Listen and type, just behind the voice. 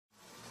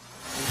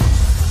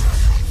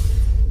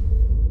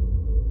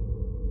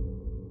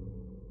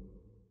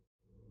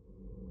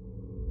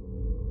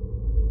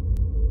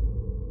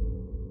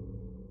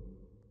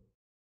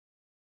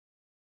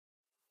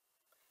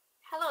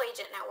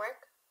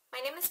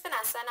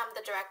Vanessa and I'm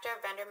the Director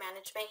of Vendor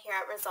Management here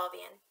at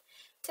Resolvion.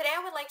 Today I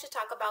would like to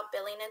talk about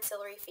billing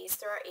ancillary fees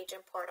through our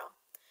agent portal.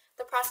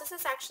 The process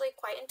is actually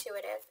quite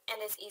intuitive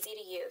and is easy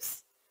to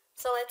use.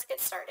 So let's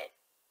get started.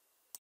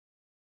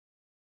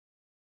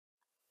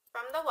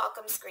 From the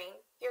Welcome screen,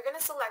 you're going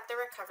to select the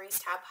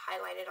Recoveries tab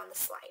highlighted on the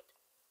slide.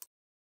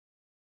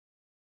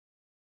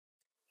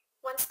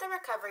 Once the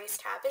Recoveries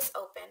tab is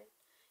open,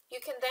 you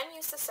can then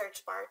use the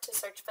search bar to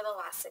search for the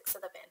last 6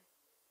 of the bin.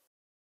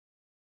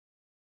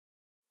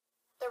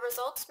 The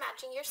results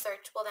matching your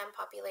search will then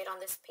populate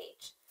on this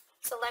page.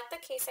 Select the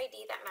case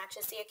ID that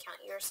matches the account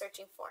you are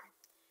searching for.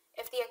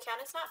 If the account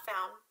is not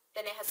found,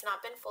 then it has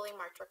not been fully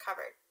marked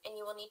recovered, and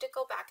you will need to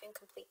go back and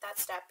complete that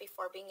step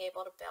before being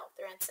able to bill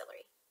through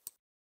Ancillary.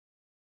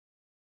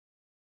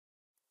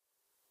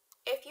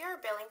 If you are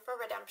billing for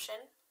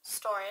redemption,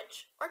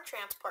 storage, or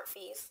transport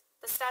fees,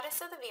 the status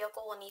of the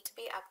vehicle will need to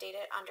be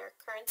updated under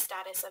Current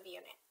Status of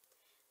Unit.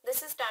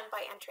 This is done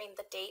by entering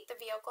the date the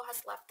vehicle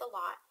has left the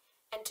lot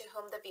and to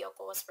whom the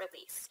vehicle was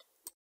released.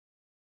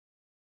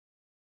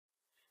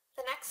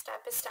 The next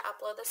step is to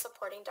upload the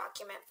supporting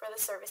document for the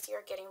service you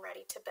are getting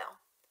ready to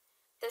bill.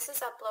 This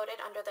is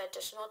uploaded under the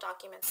Additional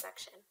Documents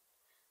section.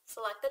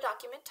 Select the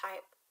document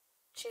type,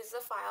 choose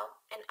the file,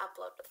 and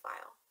upload the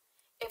file.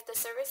 If the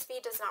service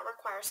fee does not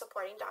require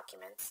supporting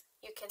documents,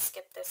 you can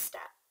skip this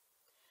step.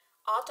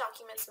 All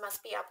documents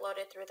must be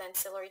uploaded through the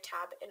Ancillary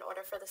tab in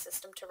order for the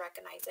system to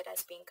recognize it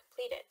as being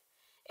completed.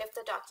 If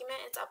the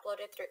document is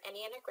uploaded through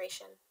any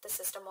integration, the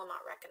system will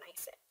not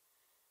recognize it.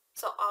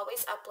 So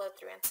always upload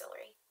through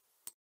Ancillary.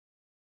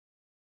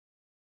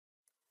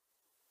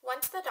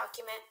 Once the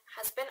document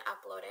has been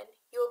uploaded,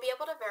 you will be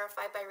able to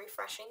verify by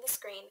refreshing the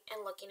screen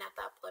and looking at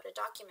the Uploaded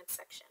Documents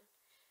section.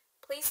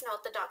 Please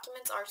note the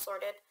documents are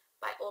sorted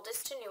by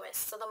oldest to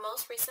newest, so the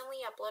most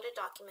recently uploaded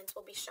documents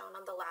will be shown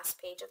on the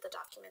last page of the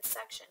Documents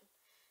section.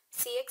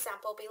 See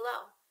example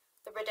below.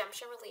 The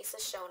redemption release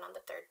is shown on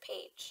the 3rd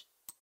page.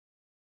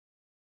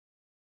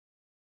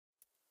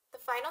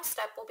 The final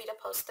step will be to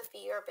post the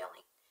fee you are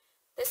billing.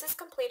 This is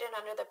completed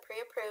under the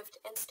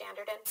Pre-Approved and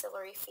Standard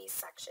Ancillary Fees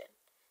section.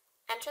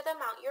 Enter the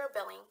amount you are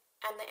billing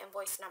and the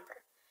invoice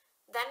number.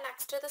 Then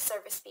next to the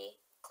service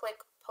fee,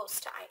 click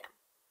Post to Item.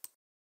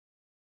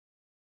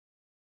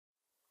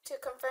 To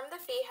confirm the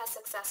fee has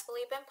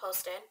successfully been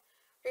posted,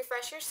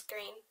 refresh your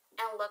screen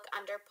and look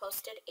under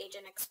Posted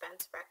Agent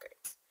Expense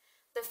Records.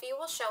 The fee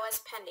will show as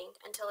pending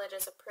until it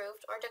is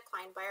approved or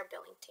declined by our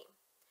billing team.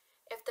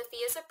 If the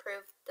fee is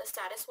approved, the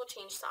status will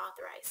change to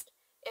authorized.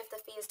 If the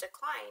fee is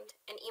declined,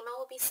 an email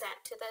will be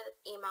sent to the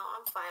email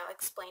on file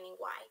explaining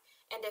why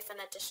and if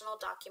an additional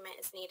document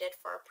is needed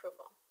for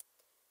approval.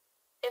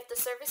 If the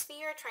service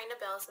fee you are trying to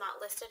bill is not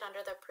listed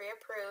under the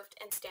Pre-Approved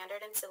and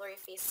Standard Ancillary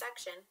Fees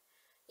section,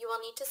 you will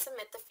need to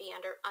submit the fee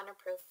under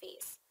Unapproved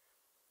Fees.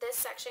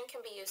 This section can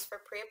be used for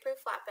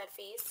pre-approved flatbed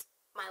fees,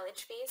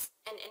 mileage fees,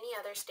 and any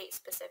other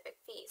state-specific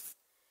fees.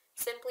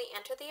 Simply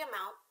enter the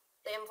amount,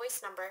 the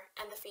invoice number,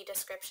 and the fee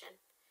description.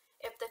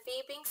 If the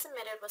fee being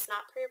submitted was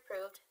not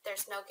pre-approved,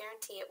 there's no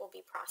guarantee it will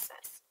be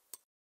processed.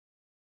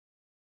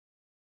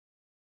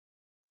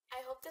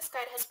 I hope this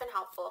guide has been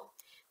helpful.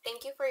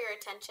 Thank you for your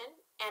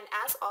attention, and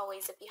as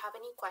always, if you have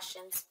any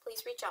questions,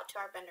 please reach out to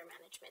our vendor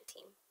management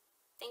team.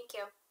 Thank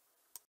you.